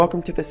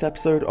Welcome to this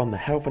episode on the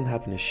Health and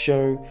Happiness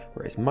Show,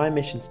 where it's my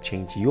mission to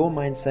change your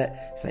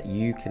mindset so that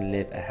you can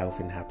live a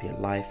healthy and happier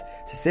life.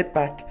 So sit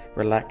back,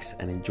 relax,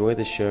 and enjoy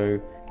the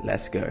show.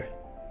 Let's go.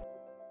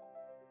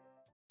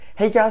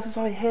 Hey guys, it's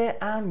Ollie here,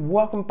 and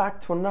welcome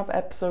back to another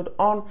episode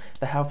on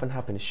the Health and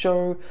Happiness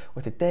Show,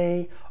 where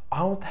today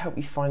I want to help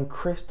you find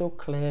crystal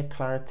clear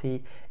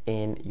clarity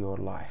in your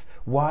life.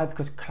 Why?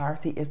 Because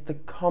clarity is the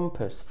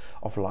compass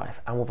of life,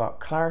 and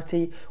without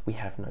clarity we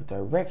have no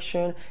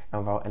direction,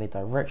 and without any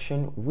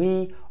direction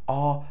we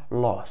are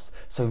lost.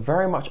 So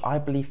very much I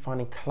believe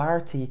finding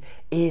clarity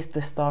is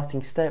the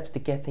starting steps to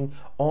getting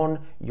on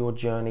your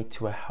journey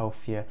to a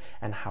healthier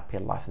and happier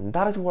life, and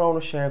that is what I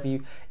want to share with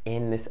you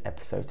in this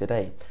episode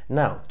today.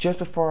 Now, just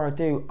before I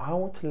do, I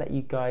want to let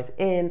you guys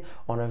in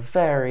on a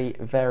very,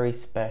 very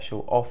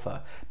special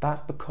offer.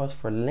 That's because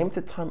for a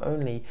limited time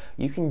only,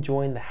 you can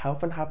join the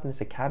Health and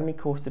Happiness Academy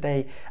course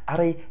today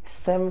at a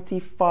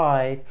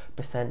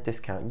 75%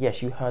 discount.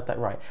 Yes, you heard that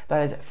right.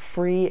 That is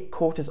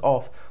 3/4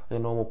 off the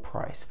normal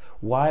price.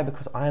 Why?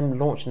 Because I am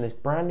launching this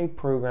brand new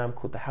program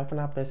called the Health and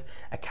Happiness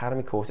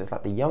Academy course. It's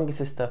like the younger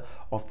sister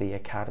of the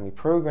Academy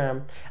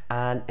program,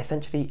 and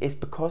essentially it's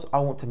because I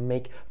want to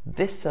make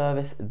this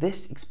service,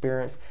 this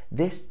experience,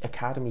 this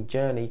Academy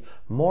journey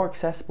more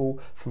accessible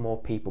for more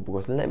people.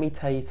 Because let me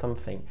tell you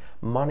something,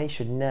 money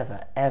should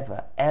never,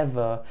 ever,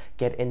 ever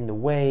get in the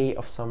way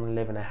of someone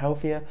living a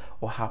healthier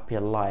or happier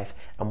life.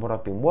 And what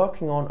I've been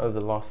working on over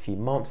the last few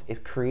months is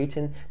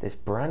creating this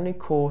brand new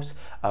course,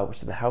 which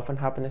is the Health and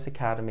Happiness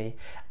Academy,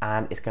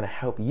 and it's going to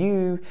help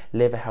you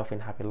live a healthy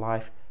and happy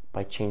life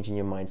by changing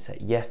your mindset.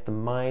 Yes, the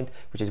mind,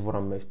 which is what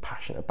I'm most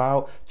passionate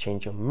about.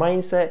 Change your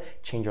mindset,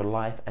 change your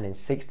life, and in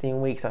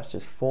 16 weeks, that's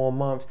just 4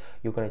 months,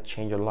 you're going to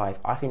change your life.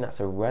 I think that's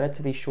a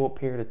relatively short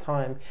period of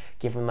time,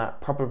 given that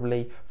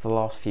probably for the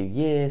last few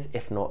years,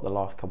 if not the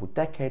last couple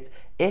decades,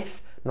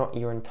 if not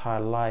your entire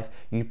life,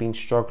 you've been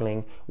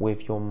struggling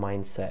with your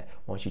mindset.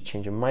 Once you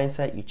change your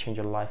mindset, you change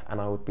your life, and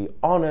I would be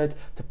honored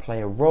to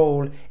play a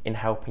role in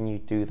helping you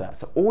do that.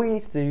 So all you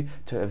need to do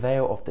to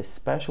avail of this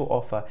special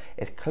offer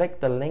is click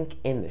the link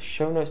in the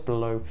show notes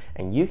below,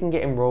 and you can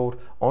get enrolled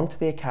onto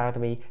the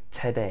Academy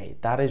today.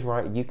 That is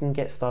right, you can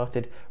get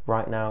started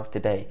right now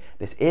today.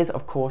 This is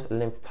of course a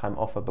limited time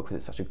offer because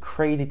it's such a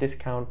crazy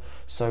discount,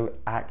 so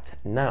act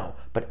now.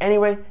 But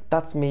anyway,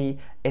 that's me.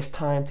 It's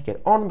time to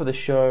get on with the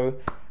show,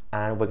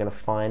 and we're going to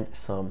find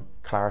some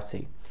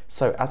clarity.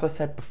 So as I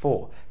said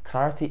before,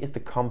 clarity is the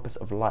compass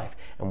of life,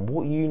 and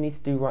what you need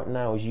to do right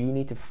now is you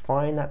need to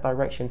find that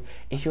direction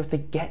if you're to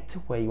get to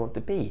where you want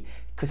to be.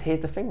 Because here's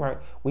the thing, right?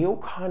 We all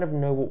kind of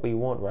know what we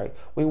want, right?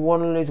 We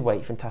want to lose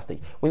weight, fantastic.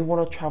 We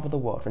want to travel the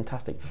world,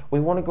 fantastic. We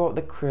want to go up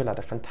the career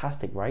ladder,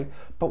 fantastic, right?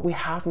 But we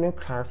have no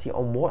clarity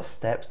on what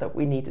steps that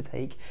we need to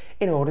take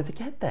in order to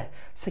get there.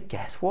 So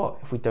guess what?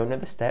 If we don't know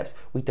the steps,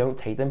 we don't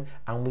take them,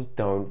 and we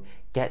don't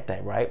get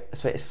there, right?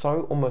 So it's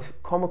so almost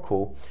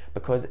comical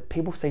because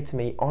people say to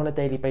me on a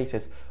daily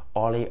basis,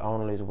 Ollie, I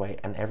want to lose weight.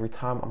 And every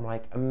time I'm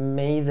like,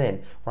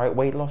 amazing, right?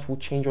 Weight loss will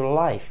change your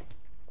life.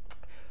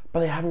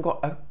 But they haven't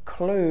got a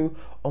clue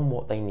on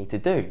what they need to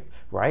do,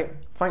 right?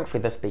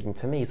 Thankfully, they're speaking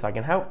to me so I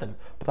can help them.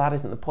 But that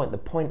isn't the point. The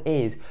point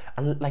is,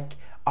 and like,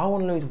 I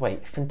want to lose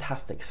weight,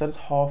 fantastic. So does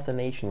half the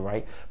nation,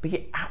 right? But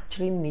you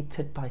actually need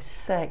to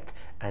dissect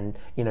and,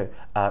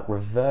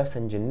 reverse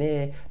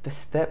engineer the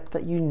steps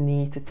that you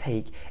need to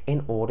take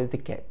in order to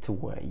get to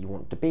where you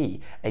want to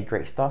be. A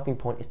great starting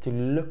point is to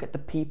look at the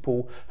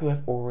people who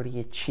have already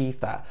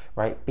achieved that,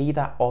 right? Be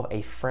that of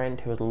a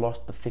friend who has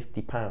lost the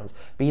 50 pounds.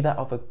 Be that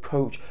of a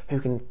coach who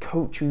can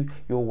coach you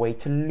your way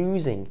to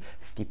losing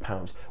 50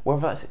 pounds.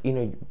 Whether that's,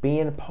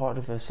 being a part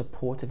of a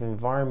supportive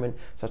environment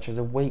such as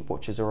a Weight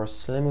Watchers or a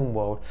Slimming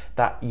World,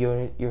 that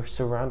you're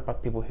surrounded by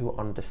people who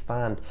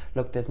understand.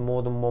 Look, there's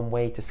more than one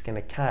way to skin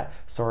a cat.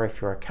 Sorry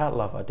if you're a cat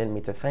lover, I didn't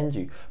mean to offend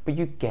you, but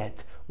you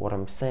get what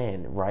I'm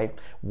saying, right?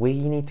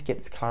 We need to get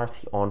this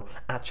clarity on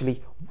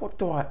actually what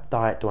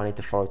diet do I need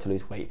to follow to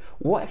lose weight?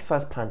 What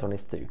exercise plan do I need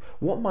to do?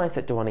 What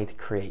mindset do I need to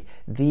create?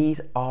 These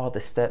are the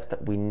steps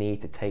that we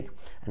need to take,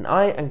 and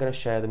I am going to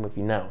share them with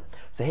you now.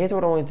 So here's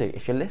what I want to do.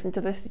 If you're listening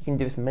to this, you can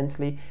do this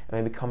mentally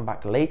and maybe come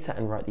back later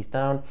and write these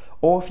down,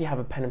 or if you have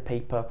a pen and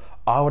paper,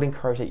 I would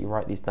encourage that you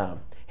write these down.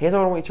 Here's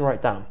what I want you to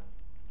write down: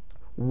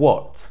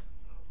 what,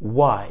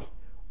 why,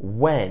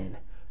 when,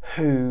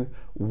 who,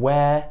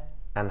 where,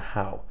 and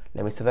how.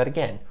 Let me say that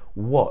again.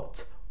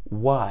 What,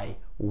 why,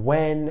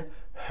 when,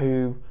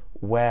 who,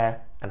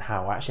 where, and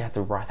how. I actually had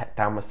to write that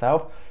down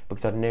myself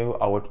because I knew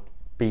I would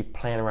be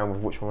playing around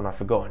with which one I've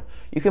forgotten.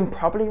 You can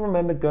probably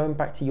remember going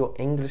back to your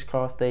English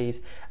class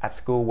days at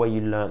school where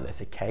you learned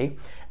this, okay?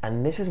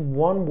 And this is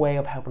one way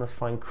of helping us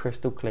find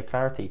crystal clear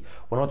clarity.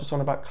 We're not just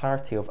on about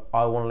clarity of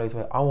I want to lose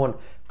weight. I want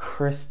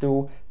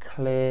crystal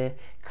clear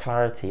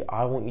clarity.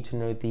 I want you to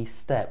know the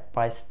step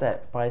by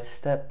step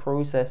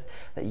process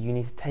that you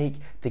need to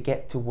take to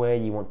get to where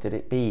you wanted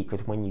it to be.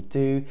 Because when you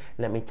do,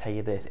 let me tell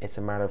you this, it's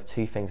a matter of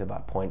two things at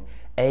that point.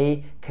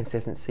 A,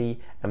 consistency,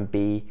 and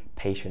B,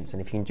 patience. And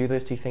if you can do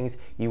those two things,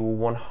 you will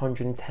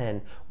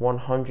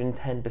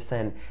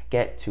 110%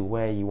 get to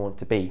where you want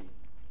to be.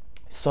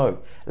 So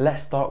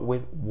let's start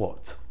with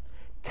what.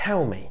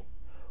 Tell me,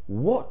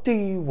 what do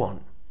you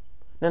want?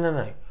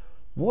 No.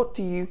 What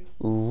do you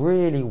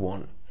really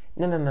want?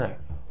 No.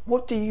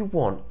 What do you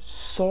want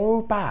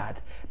so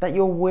bad that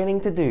you're willing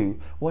to do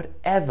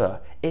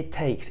whatever it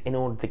takes in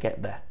order to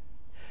get there?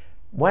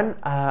 When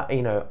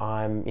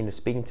I'm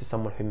speaking to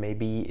someone who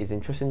maybe is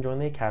interested in joining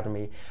the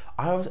academy,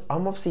 I'm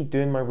obviously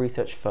doing my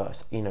research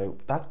first.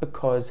 That's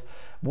because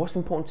what's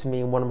important to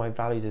me and one of my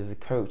values as a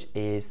coach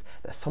is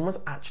that someone's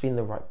actually in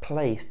the right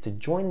place to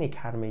join the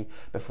academy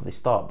before they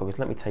start. Because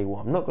let me tell you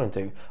what I'm not going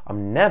to do.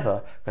 I'm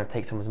never going to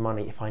take someone's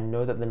money if I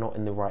know that they're not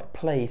in the right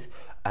place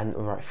and the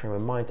right frame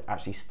of mind to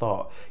actually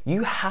start.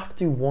 You have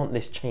to want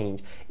this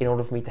change in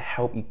order for me to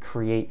help you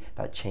create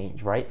that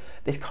change, right?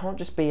 This can't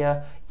just be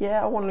I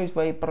want to lose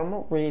weight, but I'm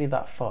not really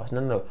that fast.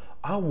 No.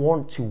 I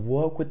want to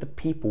work with the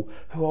people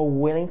who are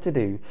willing to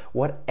do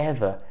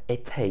whatever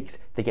it takes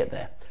to get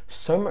there.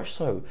 So much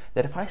so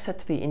that if I said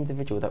to the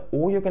individual that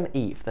all you're going to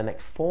eat for the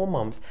next 4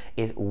 months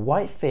is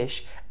white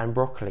fish and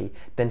broccoli,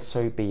 then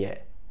so be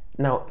it.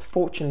 Now,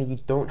 fortunately,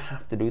 you don't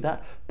have to do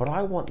that, but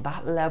I want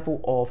that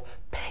level of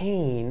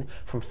pain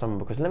from someone,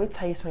 because let me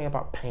tell you something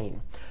about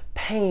pain.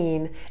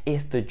 Pain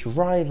is the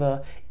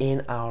driver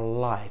in our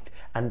life,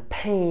 and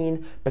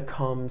pain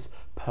becomes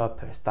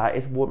purpose. That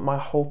is what my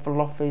whole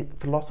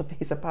philosophy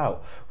is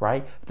about,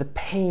 right? The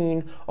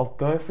pain of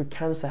going through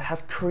cancer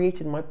has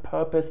created my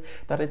purpose.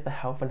 That is the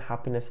Health and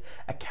Happiness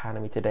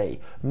Academy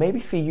today. Maybe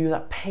for you,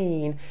 that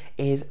pain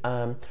is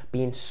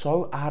being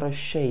so out of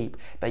shape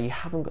that you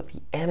haven't got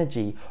the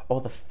energy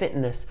or the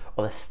fitness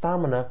or the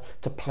stamina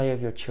to play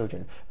with your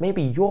children.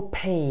 Maybe your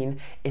pain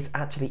is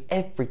actually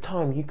every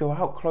time you go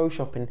out clothes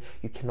shopping,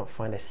 you cannot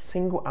find a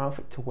single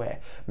outfit to wear.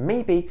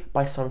 Maybe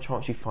by some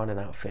chance you find an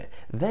outfit.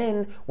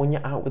 Then when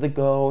you're out with the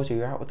girls or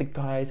you're out with the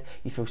guys,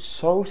 you feel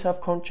so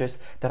self-conscious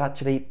that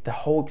actually the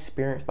whole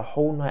experience, the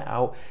whole night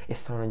out is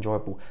so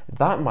enjoyable.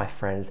 That, my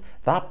friends,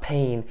 that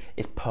pain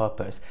is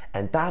purpose,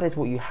 and that is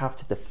what you have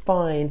to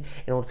define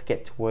in order to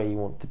get to where you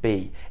want to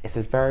be. It's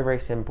very, very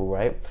simple,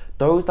 right?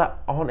 Those that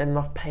aren't in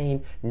enough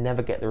pain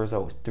never get the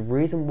results. The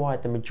reason why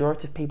the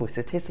majority of people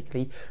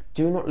statistically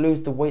do not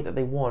lose the weight that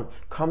they want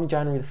come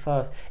January the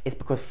 1st is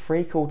because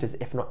 3/4,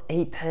 if not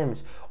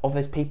 8/10 of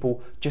those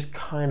people just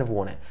kind of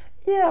want it.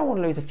 Yeah, I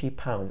want to lose a few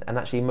pounds, and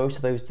actually most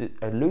of those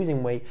are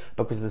losing weight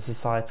because of the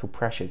societal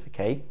pressures,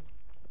 okay?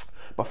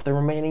 But for the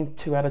remaining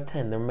 2 out of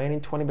 10, the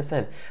remaining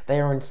 20%, they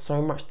are in so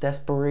much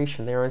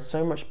desperation, they are in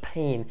so much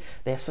pain,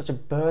 they have such a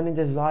burning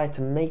desire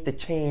to make the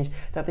change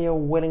that they are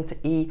willing to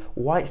eat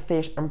white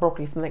fish and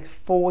broccoli for the next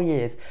 4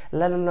 years,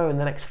 let alone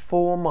the next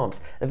 4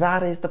 months.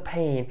 That is the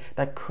pain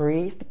that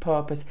creates the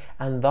purpose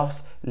and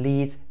thus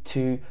leads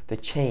to the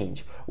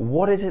change.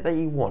 What is it that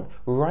you want?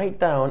 Write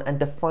down and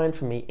define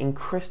for me in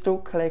crystal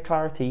clear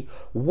clarity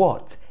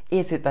what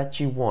is it that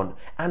you want,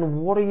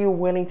 and what are you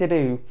willing to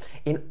do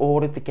in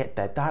order to get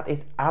there? That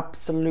is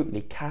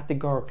absolutely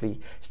categorically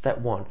step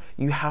one.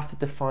 You have to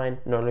define,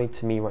 not only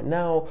to me right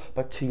now,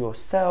 but to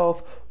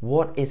yourself,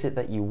 what is it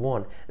that you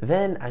want.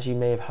 Then, as you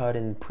may have heard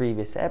in the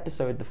previous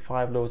episode, the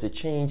 5 laws of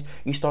change,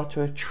 you start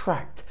to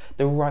attract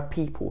the right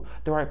people,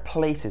 the right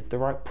places, the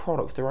right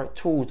products, the right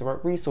tools, the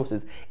right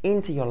resources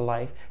into your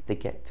life to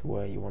get to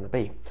where you want to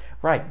be.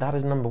 Right, that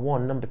is number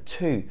one. Number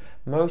two,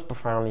 most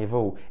profoundly of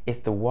all, is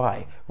the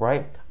why,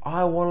 right?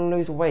 I want to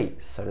lose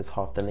weight, so does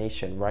half the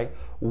nation, right?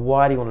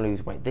 Why do you want to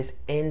lose weight? This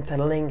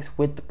interlinks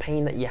with the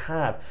pain that you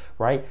have,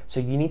 right? So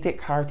you need to get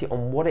clarity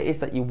on what it is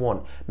that you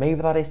want.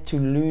 Maybe that is to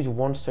lose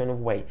 1 stone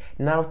of weight.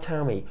 Now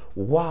tell me,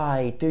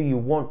 why do you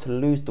want to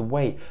lose the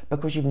weight?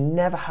 Because you've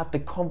never had the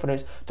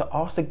confidence to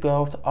ask the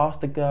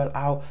girl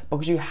out,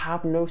 because you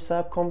have no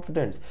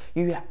self-confidence.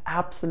 You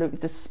absolutely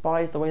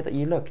despise the way that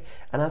you look.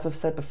 And as I've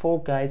said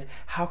before, guys,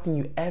 how can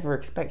you ever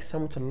expect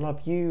someone to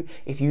love you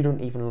if you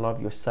don't even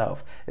love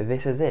yourself?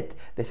 This is it.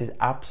 This is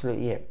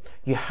absolutely it.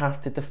 You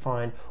have to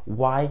define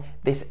why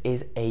this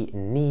is a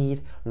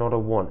need, not a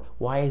want.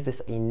 Why is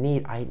this a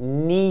need? I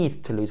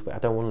need to lose weight. I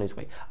don't want to lose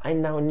weight. I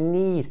now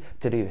need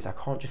to do this. I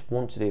can't just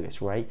want to do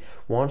this, right?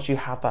 Once you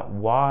have that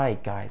why,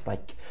 guys,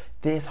 like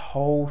this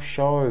whole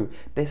show,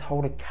 this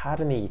whole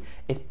academy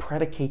is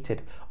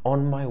predicated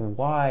on my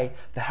why,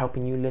 for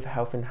helping you live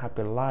healthy and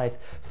happy lives,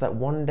 so that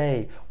one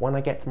day when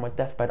I get to my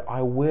deathbed,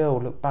 I will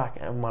look back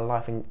at my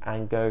life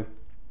and go,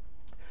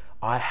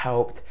 I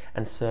helped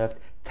and served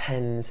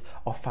tens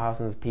of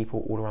thousands of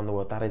people all around the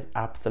world. That is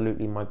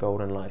absolutely my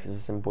goal in life. It's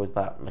as simple as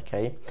that,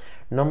 okay?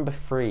 Number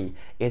 3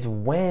 is,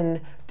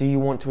 when do you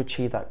want to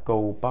achieve that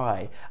goal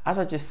by? As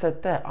I just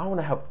said there, I want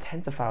to help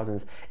tens of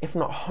thousands, if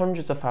not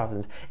hundreds of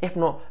thousands, if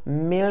not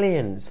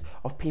millions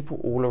of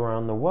people all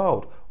around the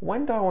world.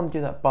 When do I want to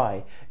do that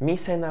by? Me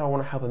saying that I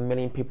want to help 1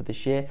 million people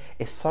this year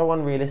is so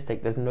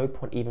unrealistic, there's no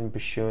point even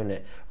pursuing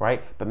it,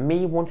 right? But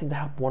me wanting to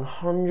help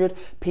 100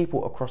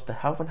 people across the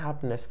Health and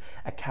Happiness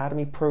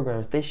Academy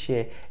programs this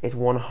year is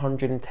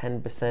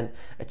 110%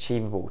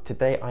 achievable.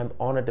 Today, I'm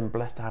honored and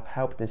blessed to have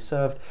helped and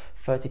served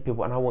 30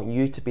 people, and I want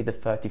you to be the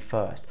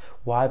 31st.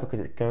 Why? Because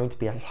it's going to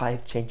be a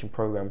life-changing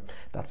program.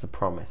 That's a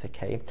promise,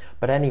 okay?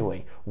 But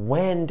anyway,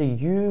 when do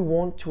you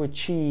want to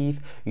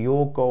achieve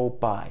your goal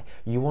by?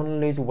 You want to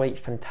lose weight?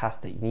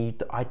 Fantastic.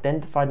 You've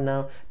identified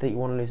now that you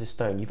want to lose a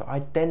stone. You've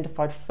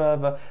identified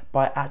further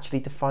by actually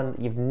defining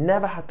that you've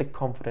never had the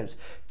confidence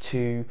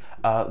to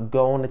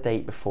go on a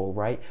date before,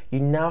 right? You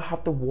now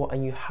have the what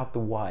and you have the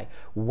why.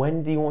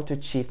 When do you want to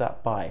achieve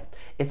that by?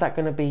 Is that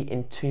going to be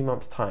in 2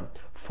 months' time?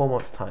 4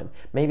 months' time?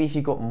 Maybe if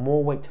you've got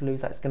more weight to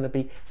lose, that's going to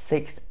be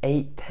 6,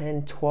 8,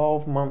 10,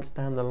 12 months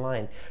down the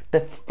line.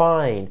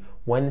 Define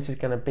when this is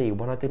going to be.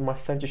 When I did my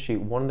photo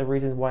shoot, one of the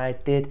reasons why I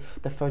did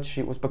the photo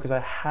shoot was because I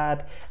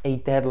had a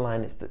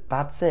deadline.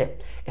 That's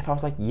it. If I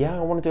was like, yeah,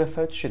 I want to do a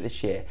photo shoot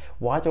this year.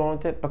 Why do I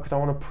want to do it? Because I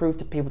want to prove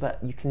to people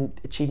that you can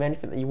achieve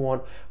anything that you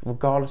want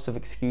regardless of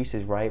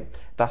excuses, right?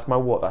 That's my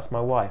what, that's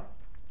my why.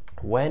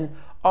 When?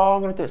 Oh,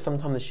 I'm going to do it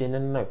sometime this year.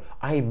 No.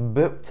 I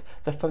booked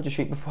the photo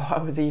shoot before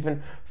I was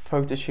even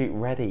photo shoot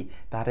ready.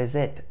 That is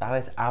it.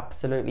 That is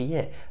absolutely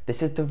it.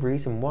 This is the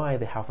reason why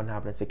the Health and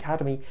Happiness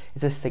Academy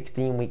is a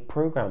 16-week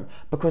program,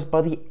 because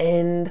by the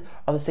end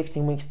of the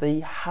 16 weeks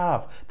the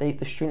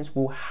students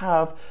will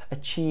have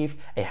achieved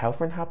a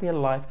healthier and happier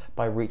life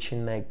by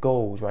reaching their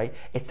goals, right?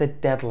 It's a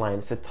deadline,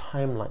 it's a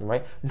timeline,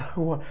 right? No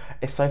one,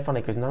 it's so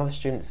funny because none of the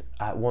students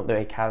want their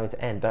academy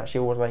to end. They're actually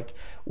always like,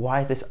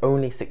 why is this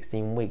only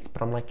 16 weeks?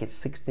 But I'm like, it's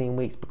 16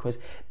 weeks because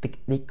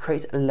it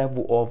creates a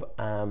level of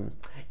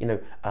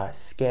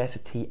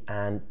scarcity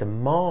and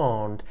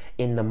demand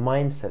in the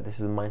mindset. This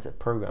is a mindset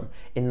program.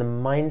 In the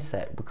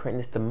mindset, we're creating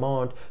this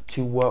demand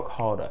to work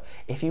harder.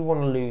 If you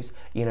want to lose,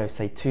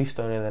 say 2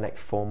 stone in the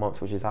next 4 months,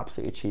 which is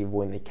absolutely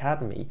achievable in the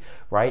academy,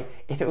 right?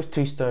 If it was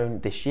 2 stone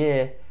this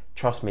year,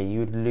 trust me, you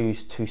would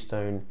lose 2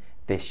 stone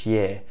this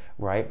year,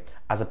 right?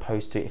 As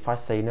opposed to if I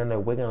say, no,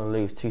 we're going to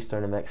lose 2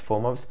 stone in the next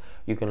 4 months,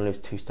 you're going to lose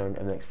 2 stone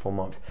in the next 4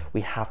 months.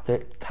 We have to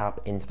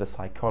tap into the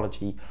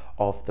psychology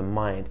of the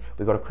mind.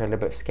 We've got to create a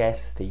little bit of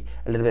scarcity,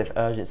 a little bit of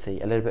urgency,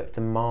 a little bit of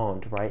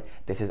demand, right?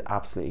 This is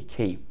absolutely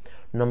key.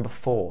 Number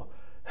 4,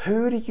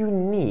 who do you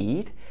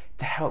need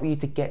to help you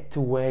to get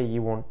to where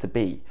you want to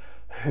be?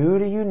 Who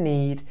do you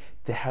need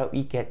to help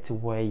you get to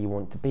where you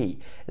want to be?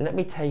 And let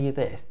me tell you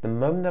this, the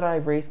moment that I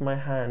raised my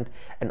hand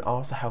and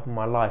asked for help in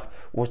my life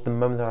was the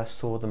moment that I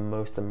saw the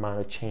most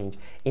amount of change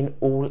in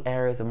all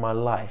areas of my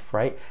life,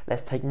 right?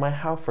 Let's take my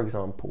health, for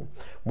example.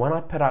 When I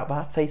put out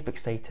that Facebook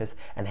status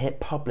and hit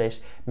publish,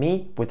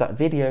 me with that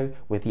video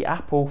with the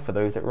apple, for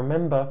those that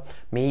remember,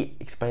 me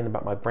explaining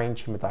about my brain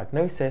tumor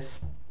diagnosis,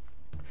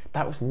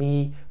 that was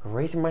me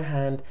raising my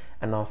hand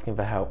and asking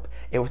for help.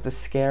 It was the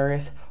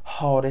scariest,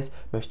 hardest,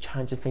 most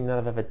challenging thing that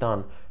I've ever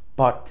done.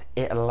 But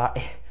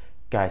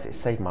guys, it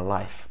saved my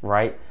life,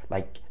 right?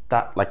 Like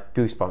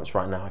goosebumps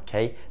right now,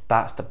 okay?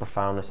 That's the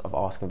profoundness of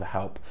asking for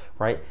help,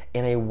 right?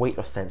 In a weight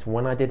loss sense,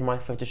 when I did my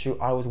photo shoot,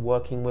 I was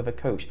working with a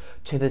coach.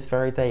 To this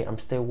very day, I'm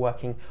still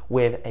working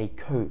with a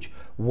coach.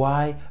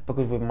 Why?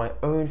 Because with my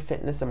own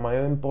fitness and my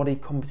own body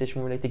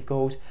composition related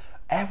goals,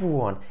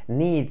 everyone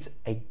needs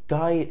a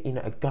guide,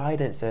 a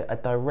guidance, a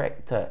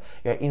director,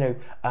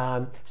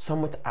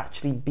 someone to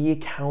actually be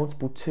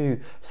accountable to,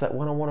 so that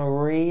when I want to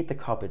read the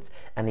cupboards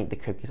and eat the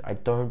cookies, I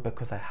don't,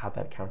 because I have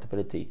that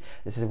accountability.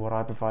 This is what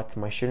I provide to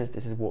my students.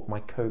 This is what my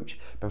coach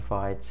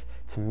provides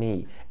to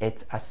me.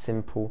 It's as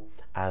simple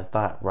as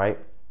that, right?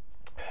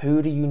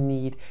 Who do you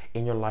need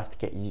in your life to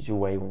get you to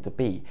where you want to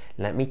be?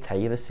 Let me tell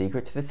you the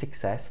secret to the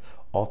success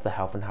of the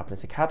Health and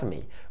Happiness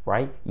Academy,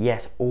 right?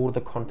 Yes, all of the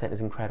content is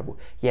incredible.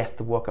 Yes,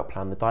 the workout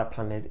plan, the diet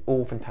plan is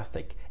all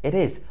fantastic. It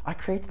is. I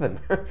created them,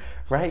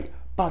 right?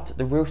 But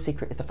the real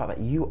secret is the fact that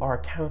you are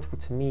accountable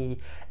to me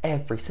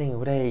every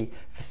single day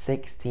for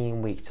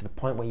 16 weeks, to the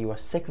point where you are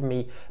sick of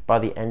me by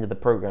the end of the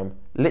program,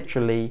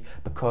 literally,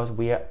 because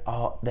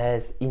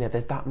there's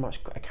that much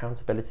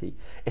accountability.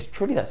 It's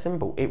truly that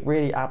simple. It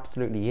really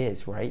absolutely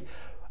is, right?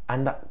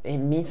 And that it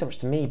means so much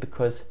to me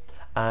because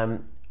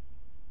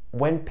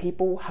when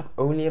people have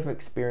only ever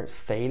experienced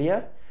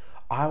failure,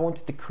 I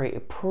wanted to create a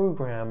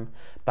program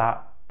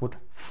that would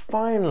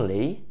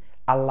finally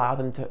allow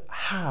them to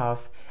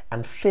have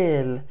and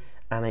feel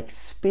and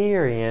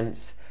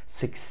experience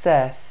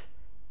success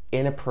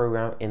in a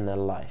program in their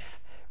life,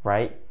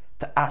 right?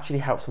 To actually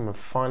help someone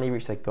finally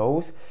reach their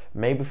goals,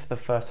 maybe for the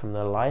first time in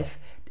their life.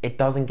 It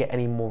doesn't get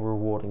any more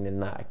rewarding than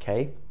that,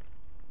 okay?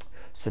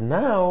 So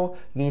now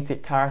you need to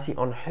get clarity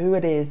on who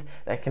it is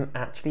that can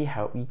actually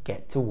help you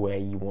get to where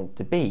you want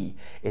to be.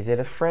 Is it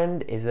a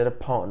friend? Is it a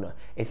partner?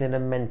 Is it a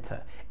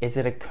mentor? Is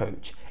it a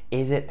coach?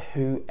 Is it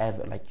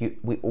whoever?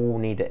 We all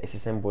need it. It's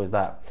as simple as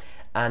that.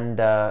 And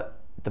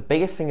the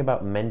biggest thing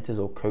about mentors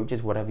or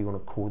coaches, whatever you want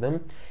to call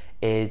them,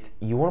 is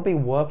you want to be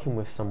working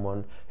with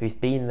someone who's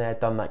been there,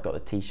 done that, got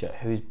the t-shirt,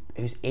 who's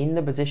in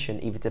the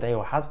position either today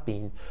or has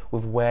been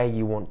with where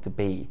you want to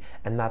be.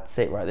 And that's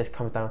it, right? This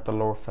comes down to the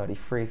law of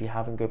 33. If you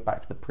haven't, go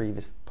back to the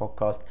previous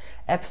podcast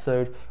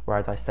episode where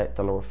I dissect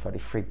the law of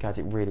 33. Guys,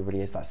 it really,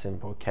 really is that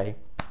simple, okay?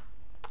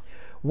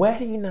 where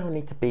do you now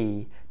need to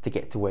be to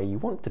get to where you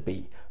want to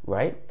be,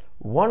 right?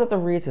 One of the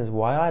reasons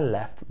why I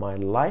left my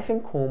life in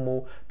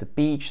Cornwall, the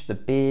beach, the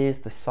beers,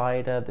 the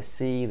cider, the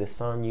sea, the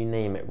sun, you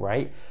name it,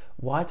 right?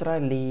 Why did I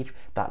leave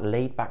that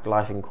laid back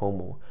life in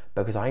Cornwall?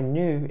 Because I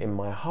knew in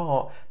my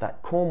heart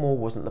that Cornwall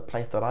wasn't the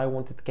place that I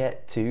wanted to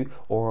get to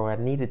or I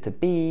needed to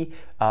be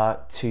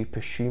to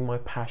pursue my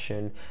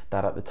passion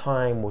that at the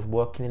time was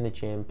working in the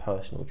gym,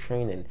 personal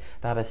training.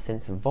 That has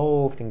since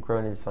evolved and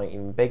grown into something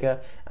even bigger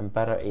and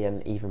better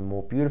and even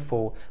more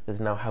beautiful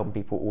that's now helping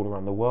people all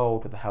around the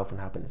world with the Health and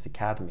Happiness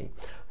Academy,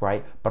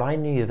 right? But I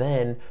knew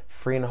then,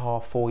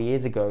 3.5, 4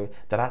 years ago,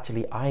 that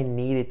actually I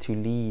needed to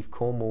leave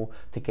Cornwall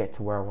to get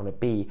to where I want to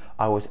be.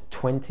 I was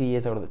 20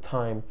 years old at the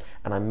time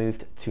and I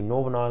moved to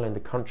Northern Ireland,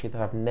 a country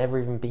that I've never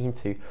even been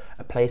to,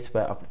 a place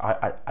where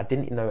I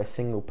didn't know a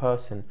single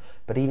person,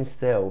 but even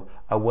still,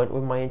 I went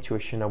with my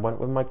intuition, I went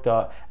with my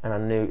gut, and I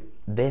knew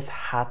this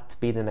had to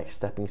be the next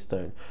stepping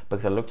stone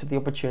because I looked at the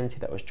opportunity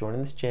that was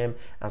joining this gym and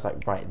I was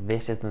like, right,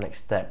 this is the next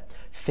step.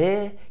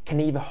 Fear can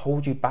either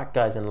hold you back,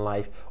 guys, in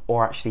life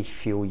or actually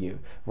fuel you,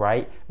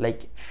 right?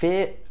 Like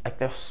fear, like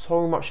there's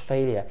so much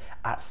failure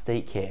at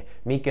stake here.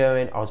 Me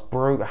going, I was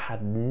broke, I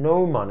had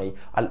no money.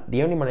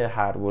 The only money I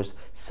had was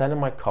selling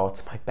my car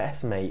to my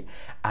best mate,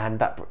 and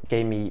that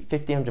gave me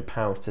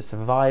 £1,500 to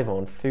survive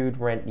on, food,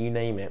 rent, you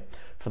name it,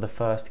 for the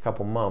first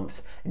couple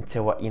months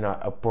until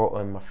I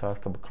brought in my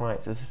first couple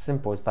clients. It's as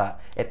simple as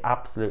that. It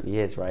absolutely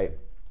is, right?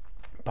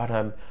 But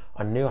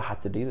I knew I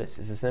had to do this.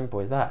 It's as simple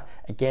as that.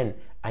 Again,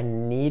 I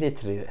needed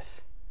to do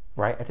this,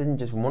 right? I didn't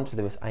just want to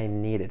do this, I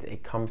needed it.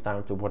 It comes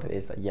down to what it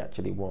is that you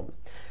actually want.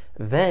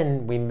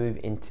 Then we move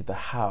into the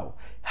how.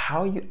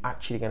 How are you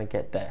actually going to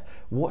get there?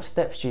 What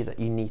steps that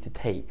you need to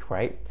take,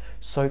 right?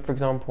 So for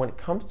example, when it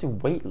comes to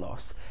weight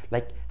loss,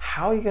 like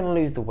how are you going to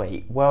lose the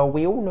weight? Well,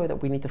 we all know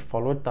that we need to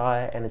follow a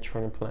diet and a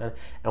training plan,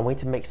 and we need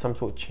to make some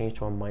sort of change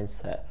to our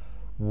mindset.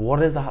 What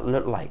does that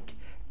look like?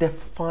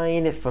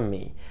 Define it for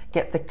me.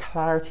 Get the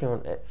clarity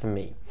on it for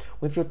me.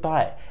 With your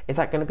diet, is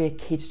that going to be a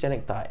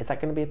ketogenic diet? Is that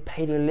going to be a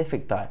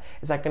Paleolithic diet?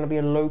 Is that going to be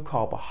a low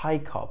carb, a high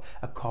carb,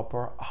 a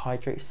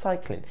carbohydrate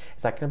cycling?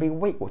 Is that going to be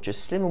Weight Watchers,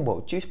 Slim and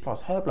Well, Juice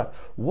Plus, Herbalife?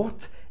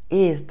 What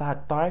is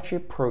that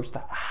dietary approach,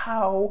 that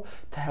how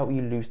to help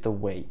you lose the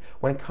weight?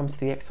 When it comes to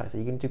the exercise, are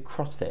you going to do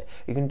CrossFit?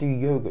 You're going to do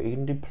yoga? You're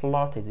going to do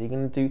Pilates? You're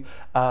going to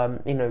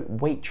do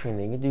weight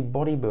training? You're going to do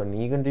bodybuilding?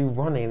 You're going to do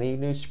running? You're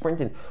going to do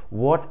sprinting?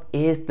 What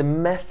is the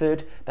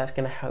method that's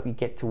going to help you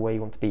get to where you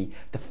want to be?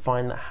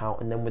 Define that how,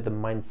 and then with the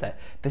mindset.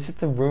 This is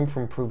the room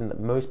for improvement that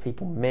most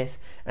people miss,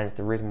 and it's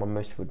the reason why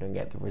most people don't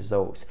get the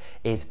results.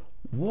 Is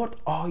what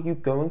are you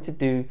going to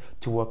do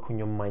to work on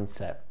your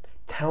mindset?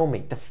 Tell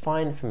me,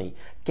 define it for me,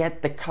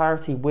 get the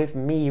clarity with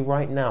me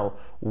right now.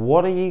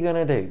 What are you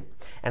gonna do?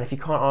 And if you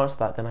can't answer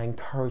that, then I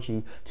encourage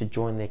you to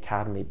join the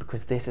academy,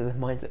 because this is a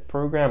mindset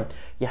program.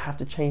 You have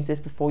to change this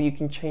before you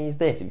can change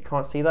this. If you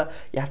can't see that,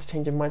 you have to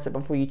change your mindset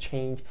before you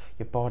change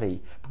your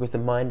body, because the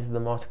mind is the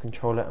master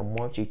controller, and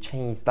once you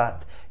change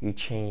that, you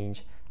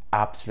change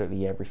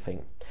absolutely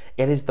everything.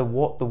 It is the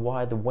what, the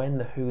why, the when,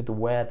 the who, the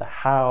where, the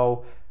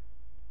how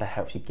that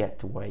helps you get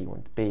to where you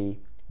want to be.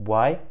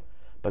 Why?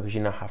 Because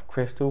you now have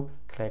crystal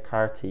clear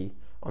clarity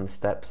on the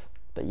steps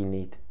that you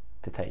need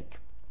to take.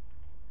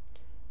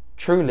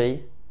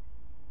 Truly,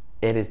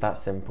 it is that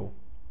simple.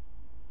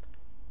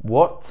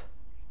 What,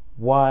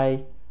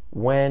 why,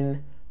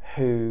 when,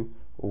 who,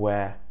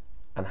 where,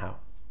 and how.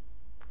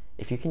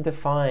 If you can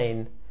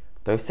define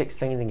those 6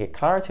 things and get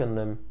clarity on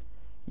them,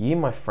 you,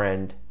 my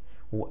friend,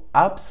 will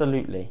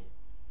absolutely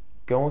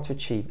go on to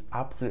achieve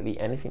absolutely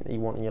anything that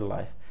you want in your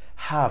life,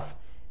 have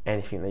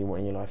anything that you want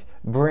in your life,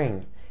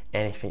 bring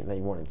anything that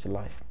you want into your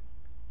life,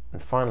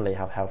 and finally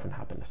have health and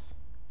happiness.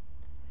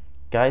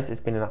 Guys,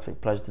 it's been an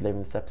absolute pleasure to live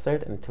in this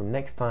episode, and until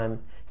next time,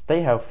 stay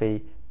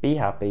healthy, be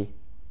happy,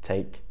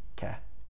 take care.